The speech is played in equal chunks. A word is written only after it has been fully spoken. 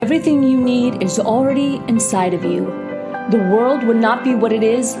Everything you need is already inside of you. The world would not be what it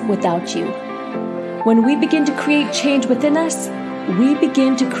is without you. When we begin to create change within us, we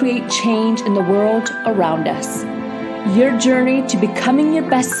begin to create change in the world around us. Your journey to becoming your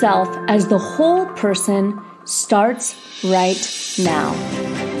best self as the whole person starts right now.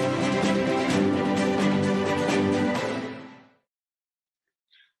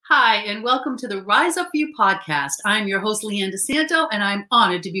 Hi, and welcome to the Rise Up For You podcast. I'm your host, Leanne DeSanto, and I'm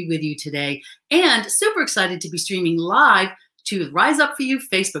honored to be with you today and super excited to be streaming live to the Rise Up For You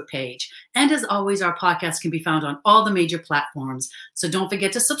Facebook page. And as always, our podcast can be found on all the major platforms. So don't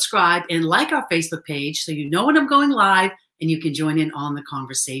forget to subscribe and like our Facebook page so you know when I'm going live and you can join in on the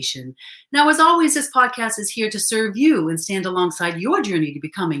conversation. Now, as always, this podcast is here to serve you and stand alongside your journey to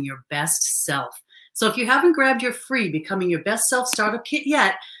becoming your best self. So if you haven't grabbed your free Becoming Your Best Self Startup Kit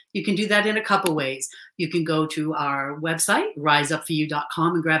yet, you can do that in a couple ways. You can go to our website,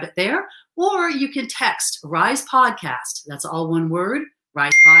 riseupforyou.com, and grab it there. Or you can text RISE PODCAST, that's all one word,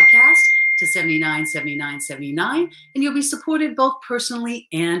 RISE PODCAST, to 797979, and you'll be supported both personally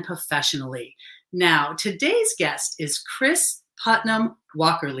and professionally. Now, today's guest is Chris Putnam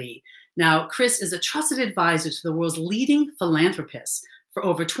Walkerly. Now, Chris is a trusted advisor to the world's leading philanthropists. For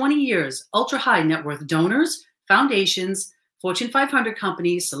over 20 years, ultra-high net worth donors, foundations, Fortune 500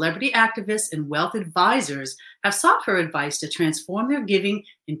 companies, celebrity activists, and wealth advisors have sought her advice to transform their giving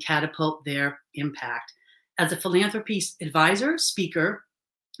and catapult their impact. As a philanthropy advisor, speaker,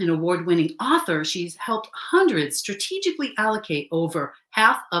 and award-winning author, she's helped hundreds strategically allocate over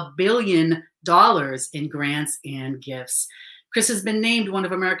 $500 million in grants and gifts. Chris has been named one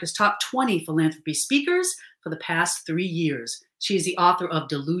of America's top 20 philanthropy speakers for the past 3 years. She is the author of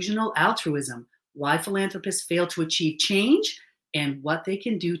Delusional Altruism: Why Philanthropists Fail to Achieve Change and What They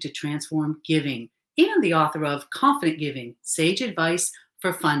Can Do to Transform Giving, and the author of Confident Giving: Sage Advice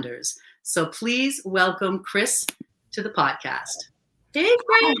for Funders. So please welcome Chris to the podcast. Hey,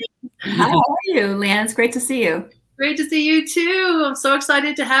 Chris. Hi, how are you, Leanne? It's great to see you. Great to see you too. I'm so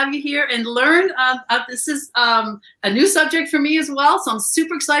excited to have you here and learn. This is a new subject for me as well, so I'm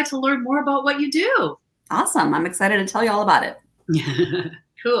super excited to learn more about what you do. Awesome. I'm excited to tell you all about it.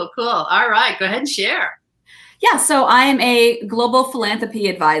 Cool. All right, go ahead and share. Yeah, so I'm a global philanthropy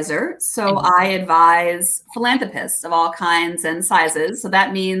advisor. So I advise philanthropists of all kinds and sizes. So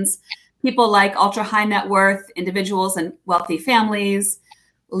that means people like ultra high net worth individuals and wealthy families,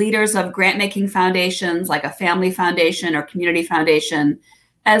 leaders of grant-making foundations like a family foundation or community foundation,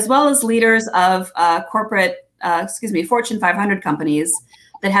 as well as leaders of Fortune 500 companies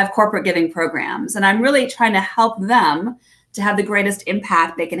that have corporate giving programs. And I'm really trying to help them to have the greatest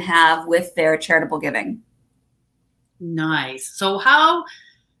impact they can have with their charitable giving. Nice. So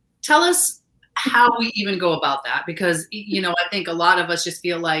tell us how we even go about that, because, I think a lot of us just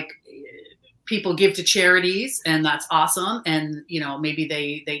feel like people give to charities and that's awesome. And,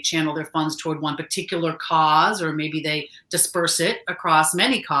 maybe they channel their funds toward one particular cause, or maybe they disperse it across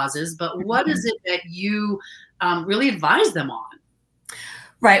many causes. But what is it that you really advise them on?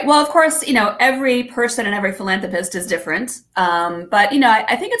 Right. Well, of course, every person and every philanthropist is different. But,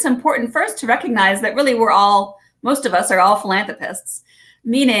 I think it's important first to recognize that really most of us are all philanthropists,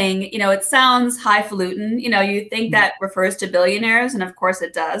 meaning, it sounds highfalutin. You think that refers to billionaires, and of course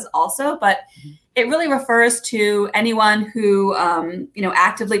it does also, but it really refers to anyone who,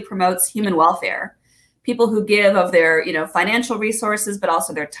 actively promotes human welfare, people who give of their, financial resources, but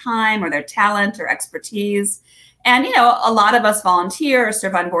also their time or their talent or expertise. And, a lot of us volunteer or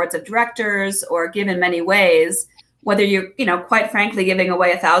serve on boards of directors or give in many ways, whether you're, quite frankly, giving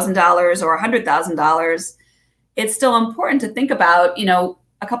away $1,000 or $100,000. It's still important to think about,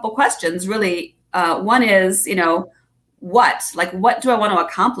 a couple questions, really. One is, what do I want to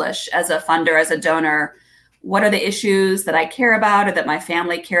accomplish as a funder, as a donor? What are the issues that I care about or that my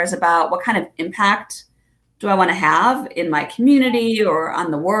family cares about? What kind of impact do I want to have in my community or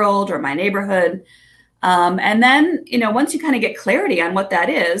on the world or my neighborhood? And then, once you kind of get clarity on what that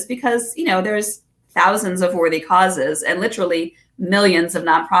is, because, there's thousands of worthy causes and literally millions of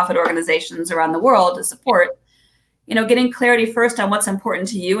nonprofit organizations around the world to support, getting clarity first on what's important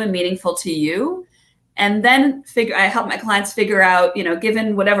to you and meaningful to you. And then I help my clients figure out,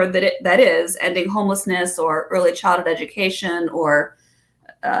 given whatever that is, ending homelessness or early childhood education or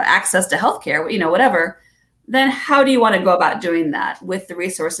access to healthcare, whatever. Then how do you want to go about doing that with the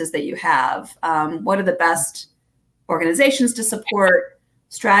resources that you have? What are the best organizations to support,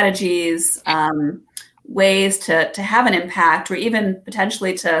 strategies, ways to have an impact, or even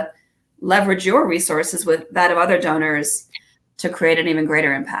potentially to leverage your resources with that of other donors to create an even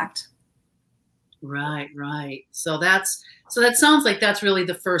greater impact? Right. So that's So that sounds like that's really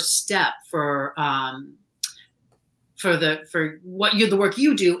the first step for what the work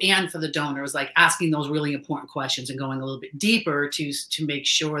you do, and for the donors, like asking those really important questions and going a little bit deeper to make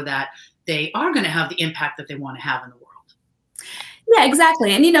sure that they are going to have the impact that they want to have in the world. Yeah,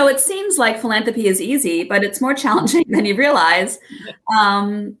 exactly. And, it seems like philanthropy is easy, but it's more challenging than you realize.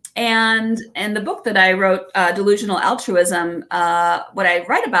 And the book that I wrote, Delusional Altruism, what I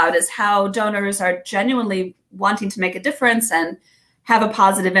write about is how donors are genuinely wanting to make a difference and have a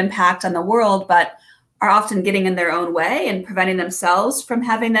positive impact on the world, but are often getting in their own way and preventing themselves from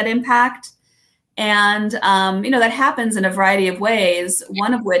having that impact. And, that happens in a variety of ways,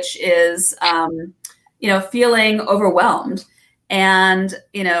 one of which is, feeling overwhelmed. And,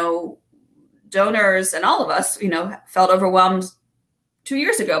 donors and all of us, felt overwhelmed 2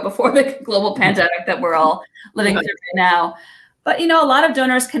 years ago before the global pandemic that we're all living through right now. But, a lot of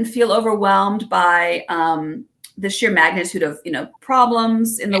donors can feel overwhelmed by the sheer magnitude of,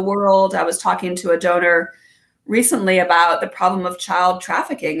 problems in the world. I was talking to a donor recently about the problem of child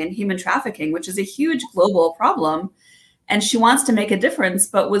trafficking and human trafficking, which is a huge global problem. And she wants to make a difference,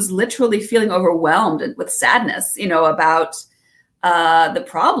 but was literally feeling overwhelmed with sadness, about the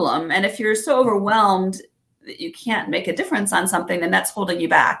problem. And if you're so overwhelmed that you can't make a difference on something, then that's holding you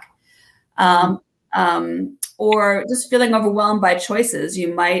back. Or just feeling overwhelmed by choices.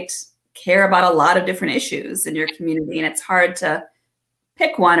 You might care about a lot of different issues in your community, and it's hard to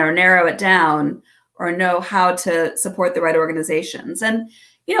pick one or narrow it down or know how to support the right organizations. And,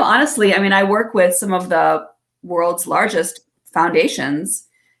 honestly, I work with some of the world's largest foundations,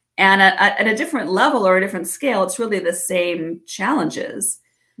 and at a different level or a different scale, it's really the same challenges.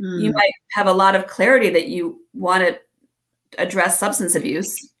 You might have a lot of clarity that you want to address substance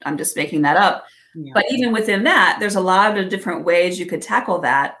abuse. I'm just making that up. Yeah. But even within that, there's a lot of different ways you could tackle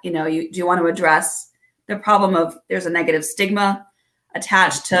that. Do you want to address the problem of there's a negative stigma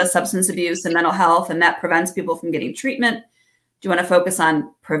attached to substance abuse and mental health, and that prevents people from getting treatment? Do you want to focus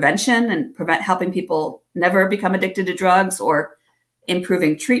on prevention and helping people never become addicted to drugs, or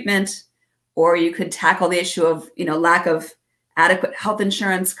improving treatment? Or you could tackle the issue of, lack of adequate health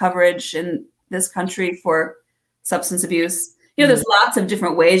insurance coverage in this country for substance abuse. There's lots of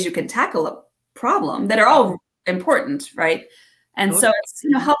different ways you can tackle a problem that are all important, right? And so it's,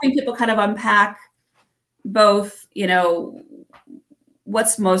 helping people kind of unpack both,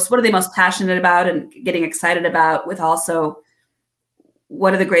 what are they most passionate about and getting excited about, with also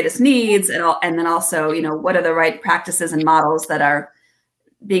what are the greatest needs, and then also, what are the right practices and models that are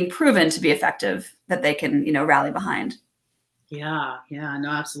being proven to be effective that they can, rally behind. Yeah, no,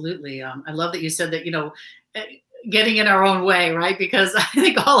 absolutely. I love that you said that, getting in our own way, right? Because I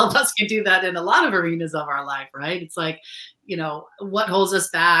think all of us can do that in a lot of arenas of our life, right? It's like, what holds us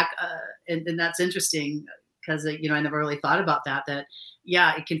back? And that's interesting because, I never really thought about that,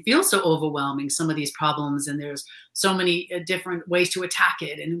 yeah, it can feel so overwhelming, some of these problems, and there's so many different ways to attack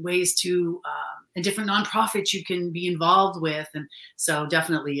it, and ways to, and different nonprofits you can be involved with. And so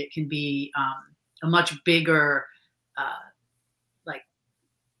definitely it can be a much bigger,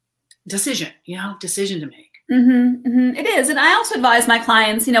 decision to make. It is. And I also advise my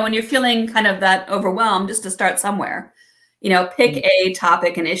clients, when you're feeling kind of that overwhelmed, just to start somewhere, pick a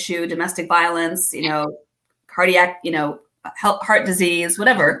topic, an issue, domestic violence, cardiac, heart disease,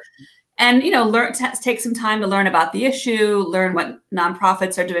 whatever. And, take some time to learn about the issue, learn what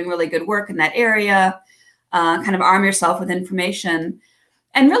nonprofits are doing really good work in that area, kind of arm yourself with information.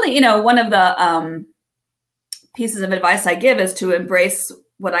 And really, one of the pieces of advice I give is to embrace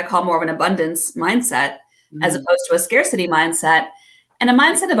what I call more of an abundance mindset, as opposed to a scarcity mindset. And a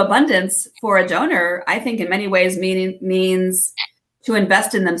mindset of abundance for a donor, I think in many ways means to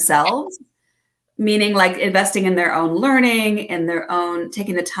invest in themselves, meaning like investing in their own learning, in their own,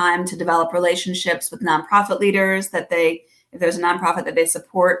 taking the time to develop relationships with nonprofit leaders if there's a nonprofit that they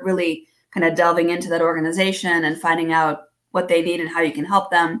support, really kind of delving into that organization and finding out what they need and how you can help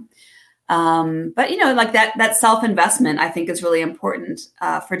them. But, like that self-investment, I think, is really important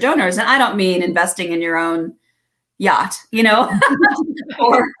for donors. And I don't mean investing in your own yacht,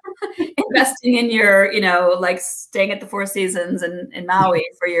 or investing in your, like staying at the Four Seasons in Maui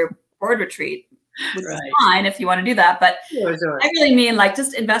for your board retreat, which is fine if you want to do that. But sure. I really mean like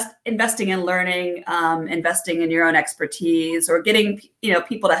just investing in learning, investing in your own expertise, or getting,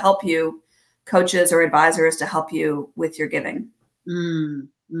 people to help you, coaches or advisors to help you with your giving.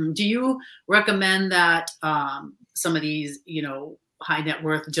 Do you recommend that some of these, high net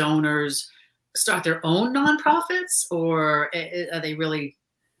worth donors start their own nonprofits, or are they really,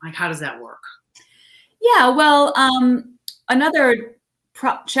 like, how does that work? Yeah, well, another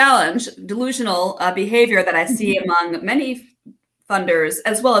challenge, delusional behavior that I see among many funders,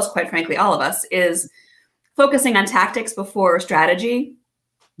 as well as, quite frankly, all of us, is focusing on tactics before strategy,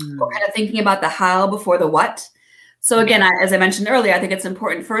 or kind of thinking about the how before the what. So again, as I mentioned earlier, I think it's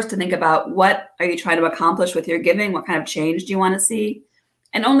important first to think about what are you trying to accomplish with your giving? What kind of change do you want to see?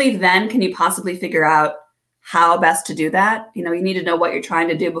 And only then can you possibly figure out how best to do that. You need to know what you're trying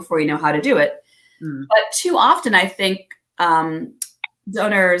to do before you know how to do it. But too often, I think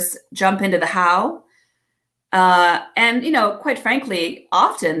donors jump into the how. And quite frankly,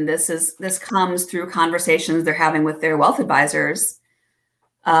 often this comes through conversations they're having with their wealth advisors.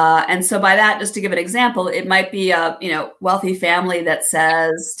 And so by that, just to give an example, it might be a wealthy family that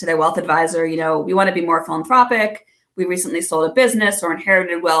says to their wealth advisor, we want to be more philanthropic. We recently sold a business or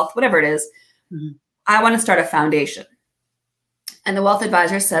inherited wealth, whatever it is. I want to start a foundation. And the wealth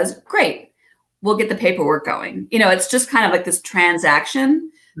advisor says, great, we'll get the paperwork going. It's just kind of like this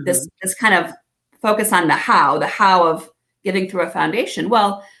transaction, this kind of focus on the how of giving through a foundation.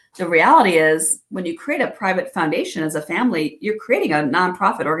 Well, the reality is when you create a private foundation as a family, you're creating a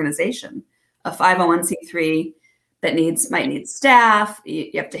nonprofit organization, a 501c3 that might need staff.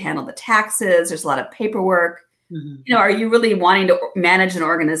 You have to handle the taxes. There's a lot of paperwork. Are you really wanting to manage an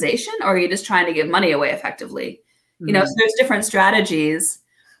organization, or are you just trying to give money away effectively? So there's different strategies.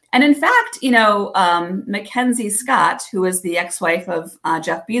 And in fact, Mackenzie Scott, who is the ex-wife of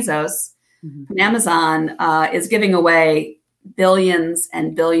Jeff Bezos from Amazon, is giving away billions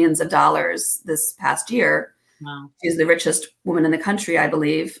and billions of dollars this past year. Wow. She's the richest woman in the country, I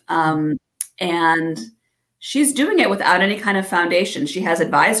believe. And she's doing it without any kind of foundation. She has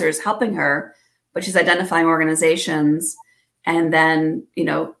advisors helping her, but she's identifying organizations and then,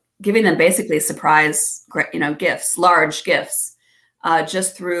 giving them basically surprise, gifts, large gifts,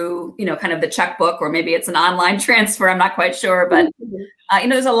 just through, kind of the checkbook, or maybe it's an online transfer. I'm not quite sure, but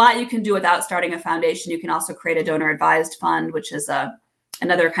there's a lot you can do without starting a foundation. You can also create a donor advised fund, which is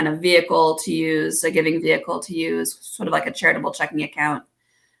another kind of vehicle to use, a giving vehicle to use, sort of like a charitable checking account.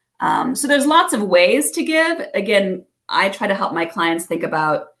 So there's lots of ways to give. Again, I try to help my clients think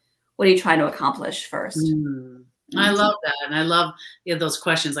about, what are you trying to accomplish first? I love that. And I love those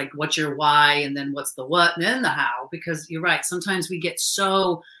questions like, what's your why? And then what's the what? And then the how? Because you're right. Sometimes we get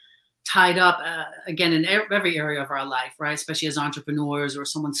so tied up, again, in every area of our life, right? Especially as entrepreneurs or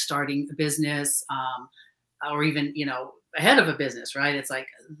someone starting a business, or even, ahead of a business, right? It's like,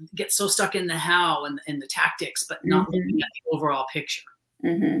 get so stuck in the how and the tactics, but not looking at the overall picture.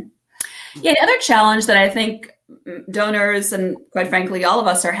 Yeah, the other challenge that I think donors and, quite frankly, all of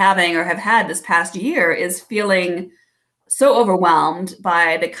us are having or have had this past year is feeling so overwhelmed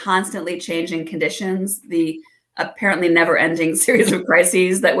by the constantly changing conditions, the apparently never-ending series of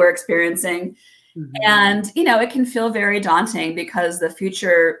crises that we're experiencing. And, it can feel very daunting because the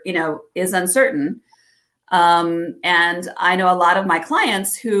future, is uncertain. And I know a lot of my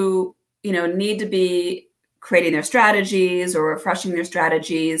clients who, need to be creating their strategies or refreshing their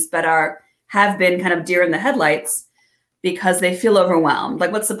strategies, but have been kind of deer in the headlights because they feel overwhelmed.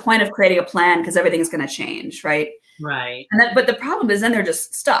 Like, what's the point of creating a plan? Because everything's going to change, right? Right. But the problem is then they're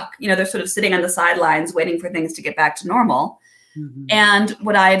just stuck. They're sort of sitting on the sidelines waiting for things to get back to normal. And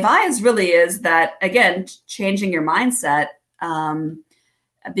what I advise really is that, again, changing your mindset and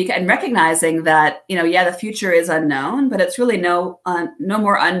recognizing that, the future is unknown, but it's really no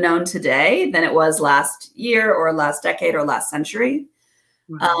more unknown today than it was last year or last decade or last century.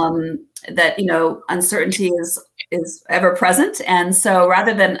 That, uncertainty is ever present. And so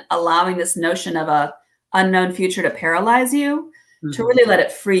rather than allowing this notion of a unknown future to paralyze you, to really let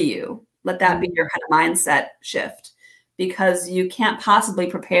it free you, let that be your kind of mindset shift, because you can't possibly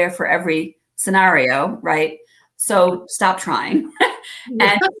prepare for every scenario, right? So stop trying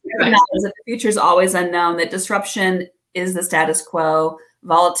and recognize that the future is always unknown, that disruption is the status quo,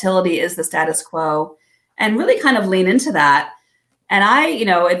 volatility is the status quo, and really kind of lean into that. And I,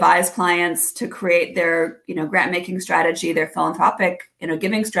 advise clients to create their, grant making strategy, their philanthropic,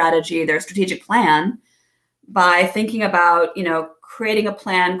 giving strategy, their strategic plan by thinking about, creating a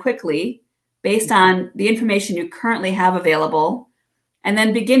plan quickly based on the information you currently have available, and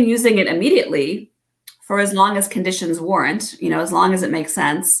then begin using it immediately for as long as conditions warrant, as long as it makes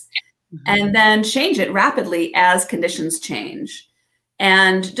sense, and then change it rapidly as conditions change.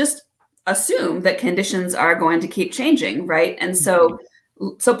 And just assume that conditions are going to keep changing, right? And so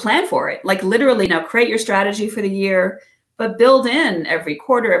plan for it. Like, literally, create your strategy for the year, but build in every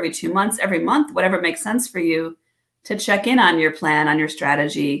quarter, every 2 months, every month, whatever makes sense for you, to check in on your plan, on your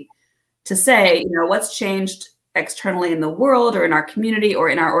strategy, to say, what's changed externally in the world or in our community or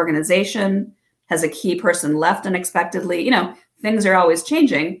in our organization. Has a key person left unexpectedly? things are always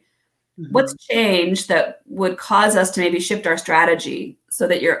changing. What's changed that would cause us to maybe shift our strategy so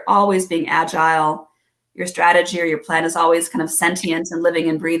that you're always being agile? Your strategy or your plan is always kind of sentient and living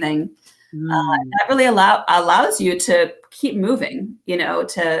and breathing. That really allows you to keep moving,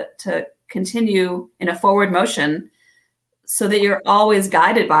 to continue in a forward motion so that you're always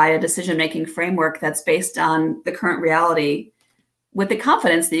guided by a decision-making framework that's based on the current reality with the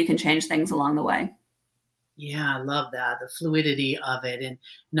confidence that you can change things along the way. Yeah, I love that. The fluidity of it and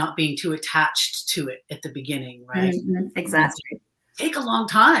not being too attached to it at the beginning, right? Exactly. Take a long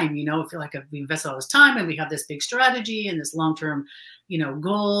time, I feel like we invest all this time and we have this big strategy and this long-term,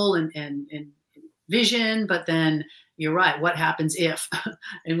 goal and vision, but then you're right. What happens if,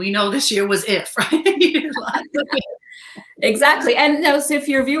 and we know this year was if, right? Exactly. And so if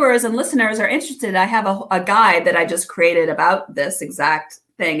your viewers and listeners are interested, I have a guide that I just created about this exact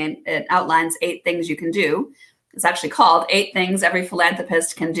thing, and it outlines 8 things you can do. It's actually called 8 Things Every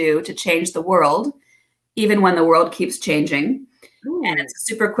Philanthropist Can Do to Change the World, Even When the World Keeps Changing. Ooh. And it's a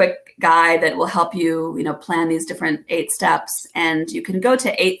super quick guide that will help you, plan these different 8 steps. And you can go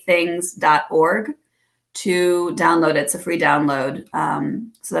to 8things.org to download it. It's a free download.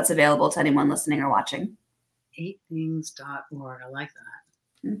 So that's available to anyone listening or watching. 8things.org. I like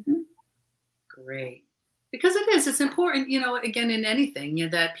that. Great. Because it's important, again, in anything,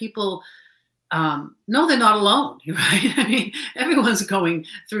 that people know they're not alone, right? I mean, everyone's going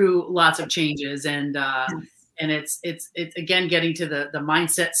through lots of changes, and it's again getting to the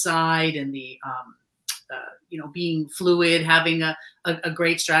mindset side and the being fluid, having a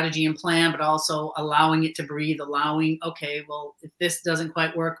great strategy and plan, but also allowing it to breathe, allowing, okay, well, if this doesn't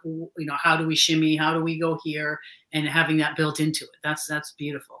quite work, how do we shimmy? How do we go here? And having that built into it. That's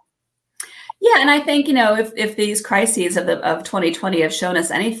beautiful. Yeah, and I think, if these crises of 2020 have shown us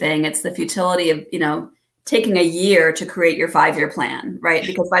anything, it's the futility of, taking a year to create your 5-year plan, right?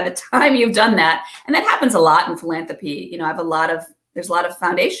 Because by the time you've done that, and that happens a lot in philanthropy, there's a lot of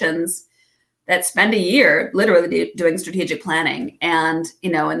foundations that spend a year literally doing strategic planning. And,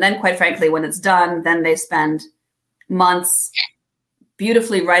 and then quite frankly, when it's done, then they spend months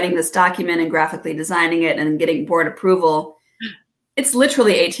beautifully writing this document and graphically designing it and getting board approval. It's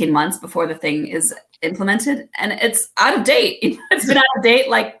literally 18 months before the thing is implemented, and it's out of date. It's been out of date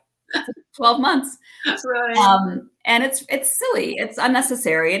like 12 months. That's right. And it's silly. It's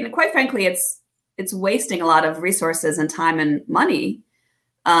unnecessary. And quite frankly, it's wasting a lot of resources and time and money.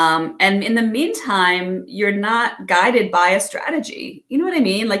 And in the meantime, you're not guided by a strategy. You know what I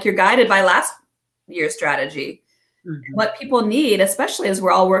mean? Like, you're guided by last year's strategy. What people need, especially as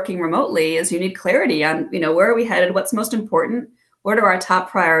we're all working remotely, is you need clarity on, where are we headed? What's most important? What are our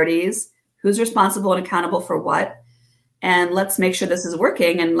top priorities? Who's responsible and accountable for what? And let's make sure this is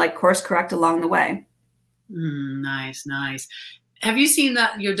working and course correct along the way. Nice. Have you seen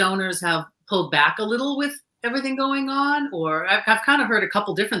that your donors have pulled back a little with everything going on? Or I've kind of heard a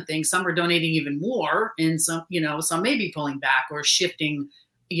couple different things. Some are donating even more, and some may be pulling back or shifting,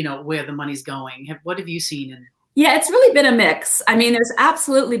 where the money's going. What have you seen? Yeah, it's really been a mix. I mean, there's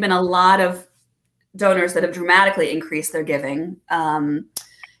absolutely been a lot of donors that have dramatically increased their giving.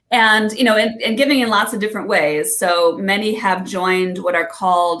 And giving in lots of different ways. So many have joined what are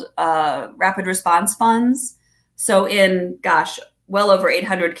called rapid response funds. So in, well over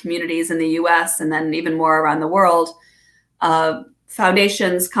 800 communities in the US and then even more around the world,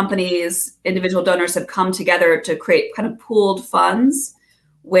 foundations, companies, individual donors have come together to create kind of pooled funds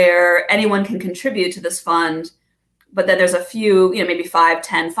where anyone can contribute to this fund. But then there's a few, maybe 5,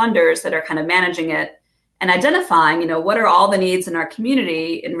 10 funders that are kind of managing it and identifying, what are all the needs in our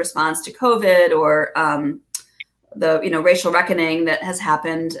community in response to COVID or the, racial reckoning that has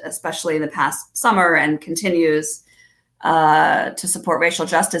happened, especially in the past summer and continues to support racial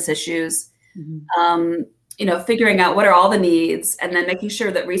justice issues. Figuring out what are all the needs and then making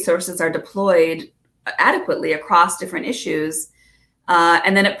sure that resources are deployed adequately across different issues.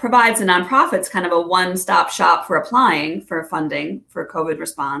 And then it provides the nonprofits kind of a one-stop shop for applying for funding for COVID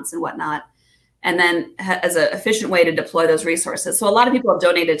response and whatnot. And then as an efficient way to deploy those resources. So a lot of people have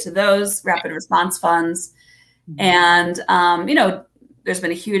donated to those rapid response funds. And, there's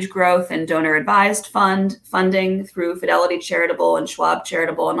been a huge growth in donor advised funding through Fidelity Charitable and Schwab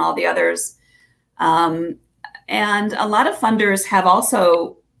Charitable and all the others. And a lot of funders have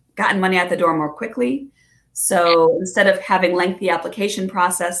also gotten money out the door more quickly. So instead of having lengthy application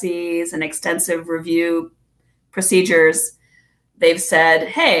processes and extensive review procedures, they've said,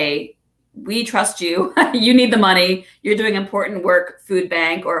 hey, we trust you. You need the money. You're doing important work, food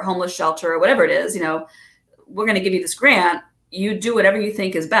bank or homeless shelter or whatever it is. We're going to give you this grant. You do whatever you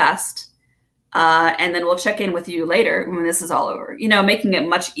think is best. And then we'll check in with you later when this is all over, making it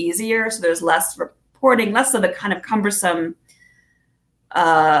much easier. So there's less reporting, less of the kind of cumbersome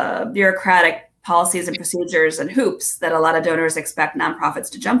bureaucratic policies and procedures and hoops that a lot of donors expect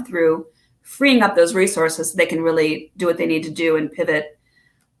nonprofits to jump through, freeing up those resources so they can really do what they need to do and pivot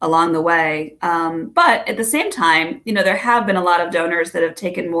along the way. But at the same time, there have been a lot of donors that have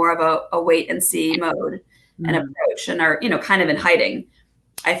taken more of a wait and see mode and approach and are, kind of in hiding.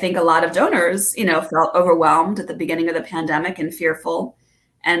 I think a lot of donors, felt overwhelmed at the beginning of the pandemic and fearful,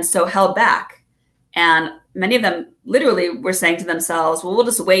 and so held back. And many of them literally were saying to themselves, well, we'll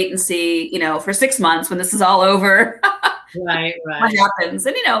just wait and see, for 6 months when this is all over, right. what happens.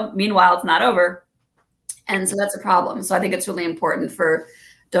 And, meanwhile, it's not over. And so that's a problem. So I think it's really important for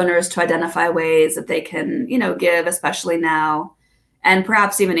donors to identify ways that they can, give, especially now, and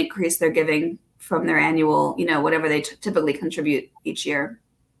perhaps even increase their giving from their annual, whatever they typically contribute each year.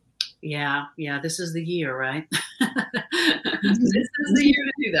 Yeah. This is the year, right? This is the year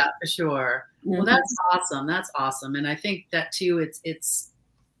to do that for sure. Mm-hmm. Well, that's awesome. That's awesome. And I think that too, it's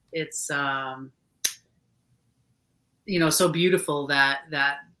so beautiful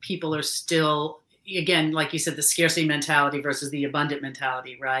that people are still, again, like you said, the scarcity mentality versus the abundant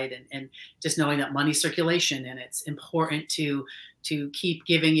mentality, right? And just knowing that money circulation, and it's important to keep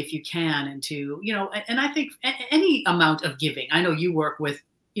giving if you can, and to, and I think any amount of giving. I know you work with,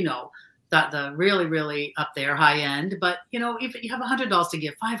 the really, really up there high end, but if you have $100 to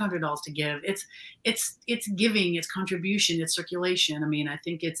give, $500 to give, it's giving, it's contribution, it's circulation. I mean, I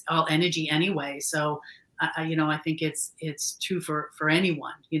think it's all energy anyway. So I think it's true for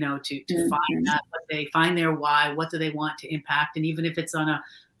anyone, to find that, what they find their why, what do they want to impact. And even if it's on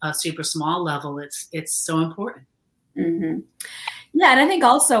a super small level, it's so important. Mm-hmm. Yeah. And I think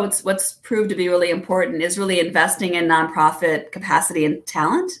also what's proved to be really important is really investing in nonprofit capacity and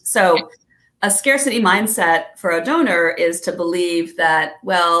talent. So a scarcity mindset for a donor is to believe that,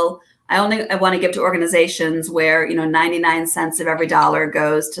 well, I want to give to organizations where, 99 cents of every dollar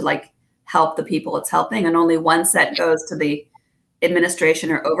goes to help the people it's helping, and only 1 cent goes to the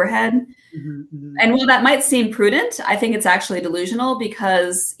administration or overhead. Mm-hmm. And while that might seem prudent, I think it's actually delusional,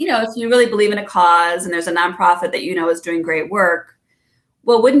 because, if you really believe in a cause and there's a nonprofit that is doing great work,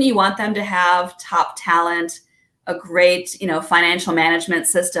 well, wouldn't you want them to have top talent, a great, financial management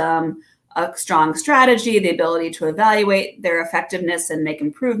system, a strong strategy, the ability to evaluate their effectiveness and make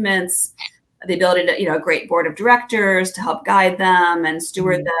improvements, the ability to, a great board of directors to help guide them and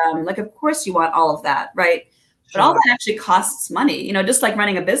steward them. Of course you want all of that, right? Sure. But all that actually costs money. Just like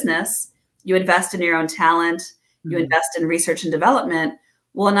running a business, you invest in your own talent, you invest in research and development.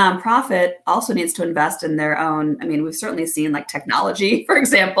 Well, a nonprofit also needs to invest in their own. I mean, we've certainly seen technology, for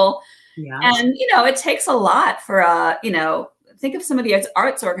example. Yeah. And, it takes a lot for, think of some of the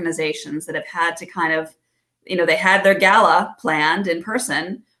arts organizations that have had to kind of, they had their gala planned in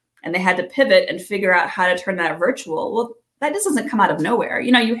person and they had to pivot and figure out how to turn that virtual. Well, that just doesn't come out of nowhere.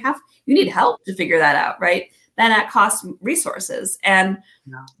 You need help to figure that out, right? Then that costs resources.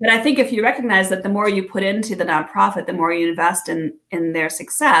 But I think if you recognize that the more you put into the nonprofit, the more you invest in their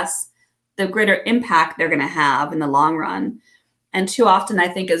success, the greater impact they're going to have in the long run. And too often, I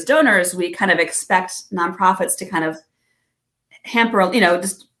think as donors, we kind of expect nonprofits to kind of hamper,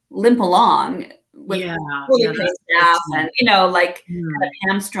 just limp along with fully paid staff and, kind of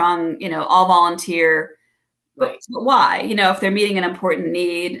hamstrung, all volunteer. Right. But why? If they're meeting an important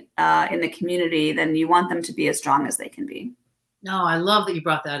need in the community, then you want them to be as strong as they can be. No, I love that you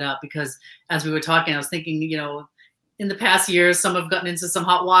brought that up, because as we were talking, I was thinking, in the past years, some have gotten into some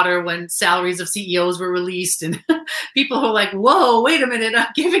hot water when salaries of CEOs were released, and people were like, whoa, wait a minute, I'm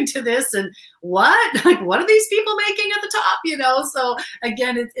giving to this. And what? What are these people making at the top? So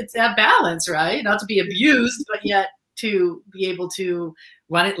again, it's that balance, right? Not to be abused, but yet to be able to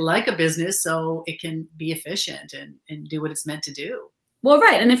run it like a business so it can be efficient and do what it's meant to do. Well,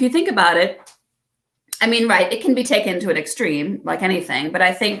 right. And if you think about it, I mean, right, it can be taken to an extreme like anything, but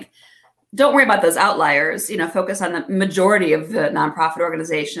I think don't worry about those outliers, focus on the majority of the nonprofit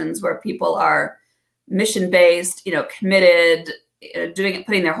organizations where people are mission-based, committed,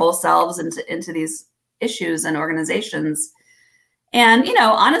 putting their whole selves into these issues and organizations. And,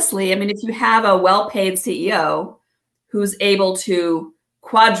 honestly, I mean, if you have a well-paid CEO who's able to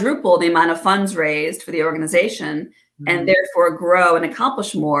quadruple the amount of funds raised for the organization and therefore grow and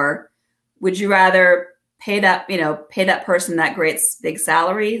accomplish more, would you rather pay that person that great big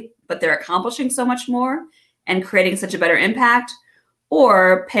salary, but they're accomplishing so much more and creating such a better impact,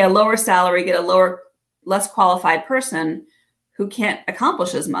 or pay a lower salary, get a less qualified person who can't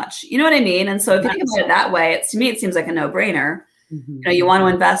accomplish as much? You know what I mean? And so if you think about it that way, to me, it seems like a no-brainer. You want to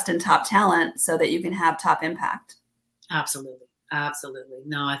invest in top talent so that you can have top impact. Absolutely. Absolutely.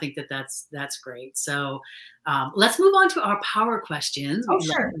 No, I think that's great. So let's move on to our power questions. Oh,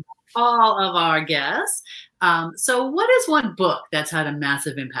 sure. All of our guests. So what is one book that's had a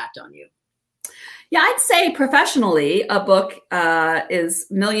massive impact on you? Yeah, I'd say professionally, a book is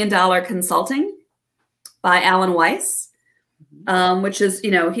 $1 Million Consulting by Alan Weiss, which is,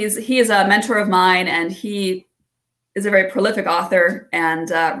 he is a mentor of mine, and he is a very prolific author and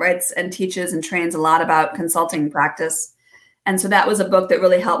writes and teaches and trains a lot about consulting practice. And so that was a book that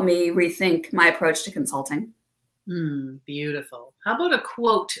really helped me rethink my approach to consulting. Beautiful. How about a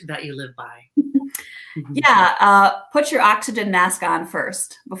quote that you live by? Yeah. Put your oxygen mask on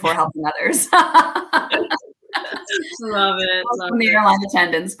first before helping others. Love it. From the airline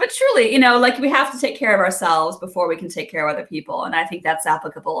attendants. But truly, we have to take care of ourselves before we can take care of other people. And I think that's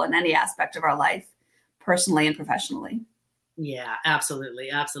applicable in any aspect of our life, personally and professionally. Yeah,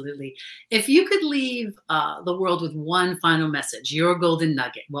 absolutely. Absolutely. If you could leave the world with one final message, your golden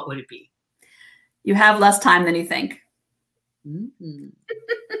nugget, what would it be? You have less time than you think. Do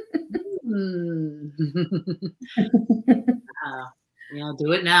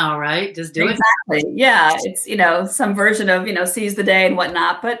it now, right? Just do it. Exactly. Yeah. It's, some version of, seize the day and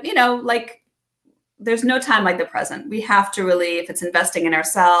whatnot. But, there's no time like the present. We have to really, if it's investing in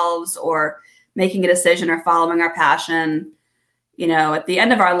ourselves or making a decision or following our passion, at the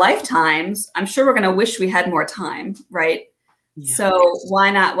end of our lifetimes, I'm sure we're going to wish we had more time, right? Yeah. So why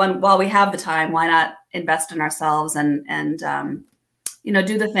not, while we have the time, why not invest in ourselves and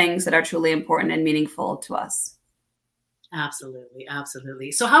do the things that are truly important and meaningful to us? Absolutely.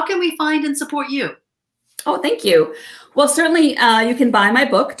 Absolutely. So how can we find and support you? Oh, thank you. Well, certainly you can buy my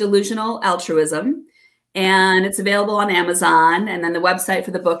book, Delusional Altruism, and it's available on Amazon. And then the website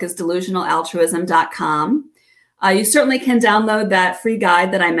for the book is delusionalaltruism.com. You certainly can download that free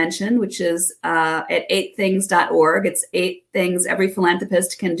guide that I mentioned, which is at 8things.org. It's 8 things every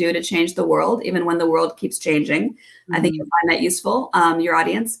philanthropist can do to change the world, even when the world keeps changing. I think you'll find that useful, your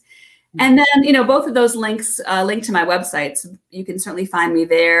audience. And then, both of those links link to my websites. You can certainly find me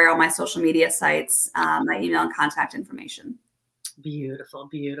there on my social media sites, my email and contact information. Beautiful,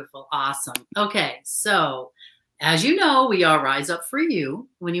 beautiful. Awesome. Okay. So as you know, we are Rise Up For You.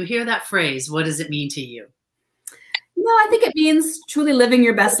 When you hear that phrase, what does it mean to you? I think it means truly living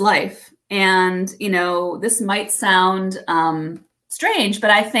your best life. And, this might sound strange,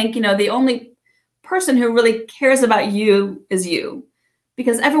 but I think, the only person who really cares about you is you,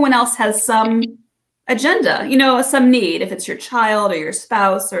 because everyone else has some agenda, some need. If it's your child or your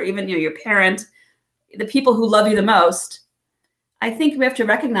spouse or even, your parent, the people who love you the most, I think we have to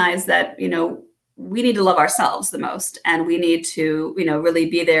recognize that, we need to love ourselves the most, and we need to,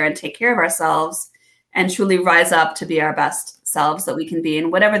 really be there and take care of ourselves and truly rise up to be our best selves that we can be,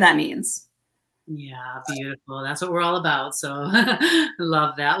 and whatever that means. Yeah, beautiful. That's what we're all about. So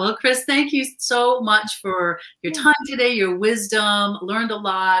love that. Well, Chris, thank you so much for your time today, your wisdom, learned a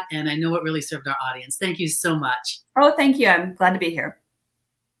lot, and I know it really served our audience. Thank you so much. Oh, thank you. I'm glad to be here.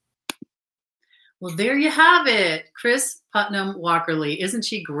 Well, there you have it. Chris Putnam Walkerly. Isn't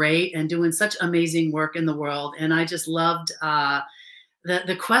she great and doing such amazing work in the world? And I just loved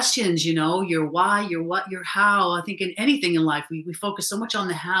the questions, your why, your what, your how. I think in anything in life, we focus so much on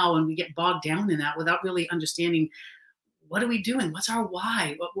the how, and we get bogged down in that without really understanding, what are we doing? What's our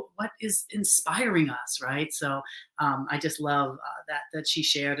why? What is inspiring us, right? So I just love that she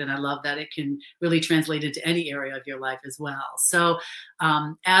shared, and I love that it can really translate into any area of your life as well. So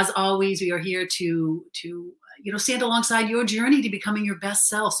as always, we are here to stand alongside your journey to becoming your best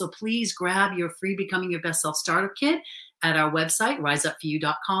self. So please grab your free Becoming Your Best Self starter kit at our website,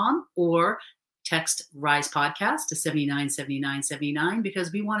 riseupforyou.com, or text RISE podcast to 797979,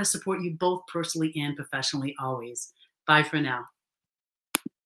 because we want to support you both personally and professionally always. Bye for now.